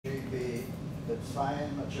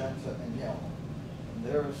cyan, magenta, and yellow. And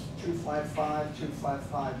there's 255,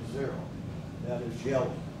 2550. That is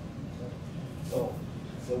yellow. So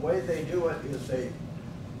the way they do it is and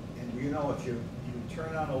you know, if you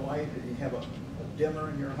turn on a light and you have a dimmer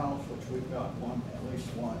in your house, which we've got one, at least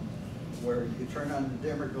one, where you turn on the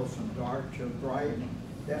dimmer, it goes from dark to bright.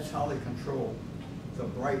 That's how they control the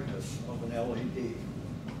brightness of an LED.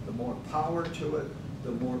 The more power to it,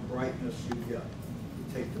 the more brightness you get. You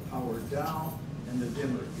take the power down and the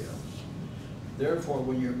dimmer it gets. Therefore,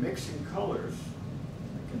 when you're mixing colors,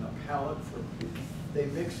 like in a palette for people, they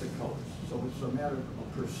mix the colors. So it's a matter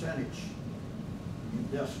of percentage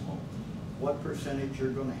in decimal. What percentage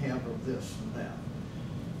you're going to have of this and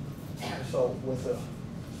that. So with the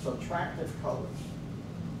subtractive colors,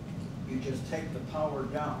 you just take the power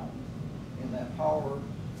down, and that power,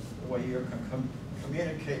 the way you can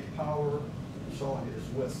communicate power and so on is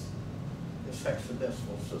with this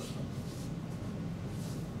hexadecimal system.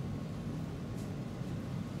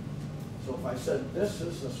 So if I said this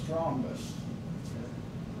is the strongest,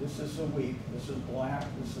 this is the weak, this is black,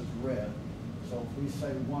 this is red. So if we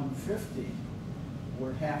say 150,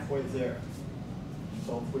 we're halfway there.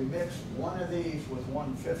 So if we mix one of these with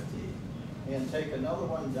 150 and take another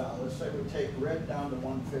one down, let's say we take red down to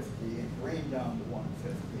 150 and green down to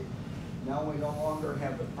 150. Now we no longer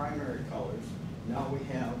have the primary colors. Now we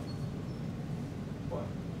have what?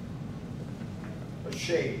 A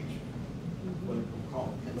shade, what do we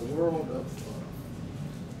call it? In the world of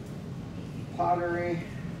pottery,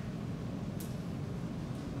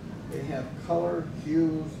 they have color,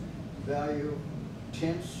 hues, value,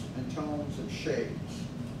 tints and tones and shades.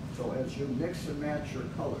 So as you mix and match your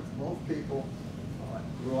colors, most people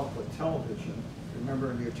grew up with television.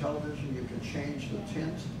 Remember, in your television you can change the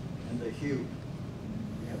tint and the hue.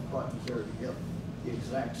 You have buttons there to get the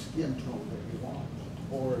exact skin tone that you want,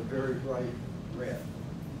 or a very bright red.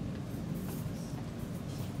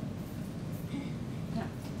 Now,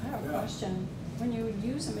 I have a question. When you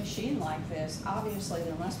use a machine like this, obviously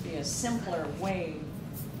there must be a simpler way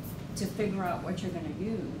to figure out what you're going to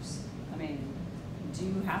use. I mean, do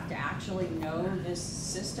you have to actually know this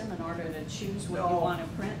system in order to choose what you want to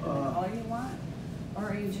print and the color you want? Or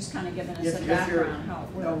are you just kind of giving us a background how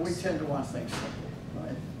it works? No, we tend to want things simple,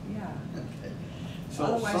 right? Yeah. Okay. So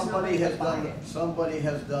Otherwise, somebody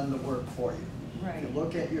has done the work for you. Right. If you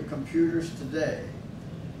look at your computers today,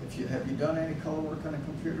 have you done any color work on a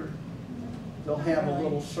computer? They'll have a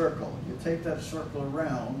little circle. You take that circle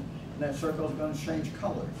around, and that circle is going to change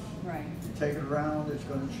colors. Right. You take it around, it's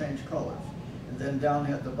going to change colors. And then down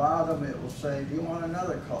at the bottom, it will say, do you want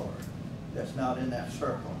another color that's not in that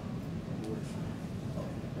circle?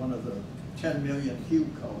 One of the 10 million hue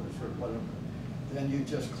colors or whatever. Then you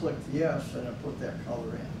just click yes, and it put that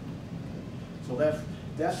color in. So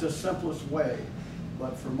that's the simplest way.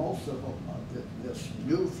 But for most of this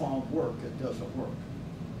newfound work, it doesn't work.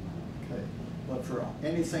 Okay. But for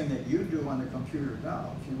anything that you do on the computer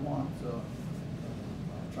now, if you want,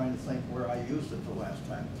 I'm trying to think where I used it the last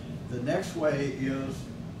time. The next way is